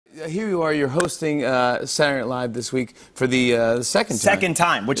here you are. You're hosting Saturday Night Live this week for the second time. Second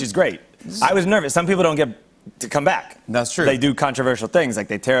time, which is great. I was nervous. Some people don't get to come back. That's true. They do controversial things, like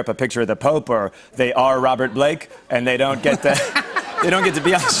they tear up a picture of the Pope, or they are Robert Blake, and they don't get to they don't get to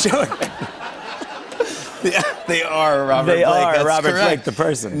be on the show again. Yeah, they are Robert Blake. They are That's Robert correct. Blake, the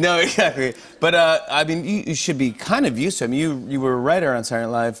person. No, exactly. But I mean, you should be kind of used to him. You were a writer on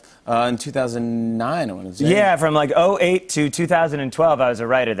Saturday Night Live in 2009, I want to say. Yeah, from like 2008 to 2012, I was a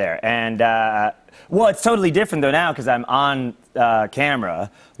writer there, and well, it's totally different though now because I'm on camera,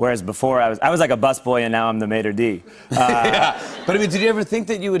 whereas before I was like a busboy, and now I'm the maitre d'. Yeah. But I mean, did you ever think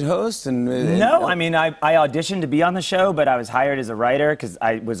that you would host? No, I mean, I auditioned to be on the show, but I was hired as a writer because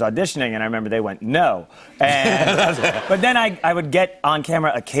I was auditioning, and I remember they went no. And, but then I would get on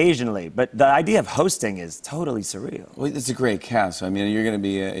camera occasionally. But the idea of hosting is totally surreal. Well, it's a great cast. So, I mean, you're going to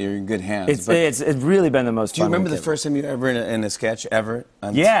be you're in good hands. It's really been the most fun. Do you remember the first time you ever in a sketch ever?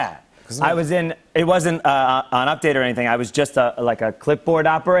 Yeah. I was in, it wasn't on Update or anything. I was just like a clipboard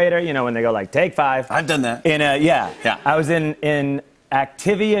operator, you know, when they go like, take 5. I've done that. Yeah. Yeah. I was in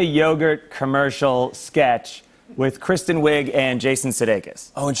Activia yogurt commercial sketch with Kristen Wiig and Jason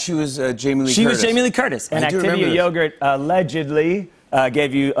Sudeikis. Oh, and she was Jamie Lee Curtis. She was Jamie Lee Curtis. And Activia yogurt allegedly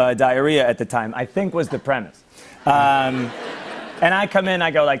gave you diarrhea at the time, I think was the premise. And I come in,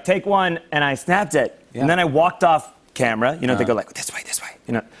 I go like, take 1, and I snapped it. Yeah. And then I walked off camera, you know, they go like, this way,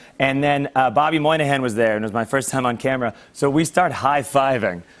 you know. And then Bobby Moynihan was there, and it was my first time on camera. So we start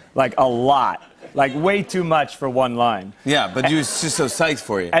high-fiving, like a lot, like way too much for one line. Yeah, but he was just so psyched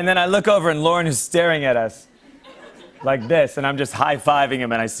for you. And then I look over, and Lauren is staring at us like this, and I'm just high-fiving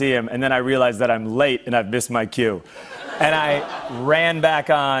him, and I see him, and then I realize that I'm late, and I've missed my cue. And I ran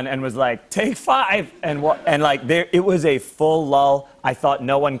back on and was like, take 5. And like, it was a full lull. I thought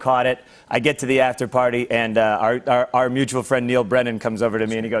no one caught it. I get to the after party, and our mutual friend Neil Brennan comes over to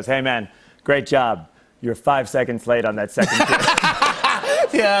me, and he goes, hey, man, great job. You're 5 seconds late on that second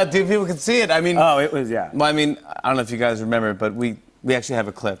cue. Yeah, dude, people can see it. I mean... Oh, it was, yeah. Well, I mean, I don't know if you guys remember, but we actually have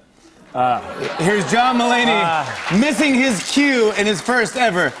a clip. Here's John Mulaney missing his cue in his first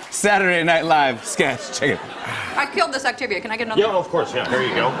ever Saturday Night Live sketch. Check it. I killed this Activia. Can I get another? Yeah, of course. Yeah, there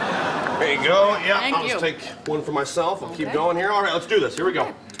you go. There you go. Yeah, Thank I'll you. just take 1 for myself. I'll keep going here. All right, let's do this. Here we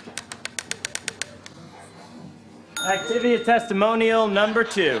go. Activia testimonial number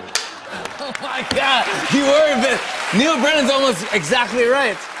 2. Oh my God, you were a bit. Neil Brennan's almost exactly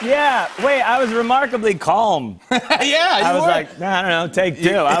right. Yeah, wait, I was remarkably calm. Yeah, you I was were. like, no, I don't know, take 2.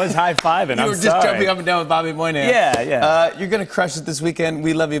 I was high-fiving. You were just jumping up and down with Bobby Moynihan. Yeah, yeah. You're going to crush it this weekend.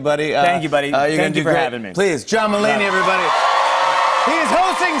 We love you, buddy. Thank you, buddy. You're Thank you for great. having me. Please, John Mulaney, everybody. He is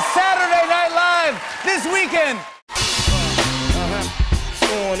hosting Saturday Night Live this weekend.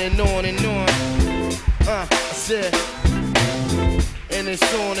 On and on and on. I said, and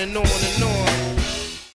it's on and on and on.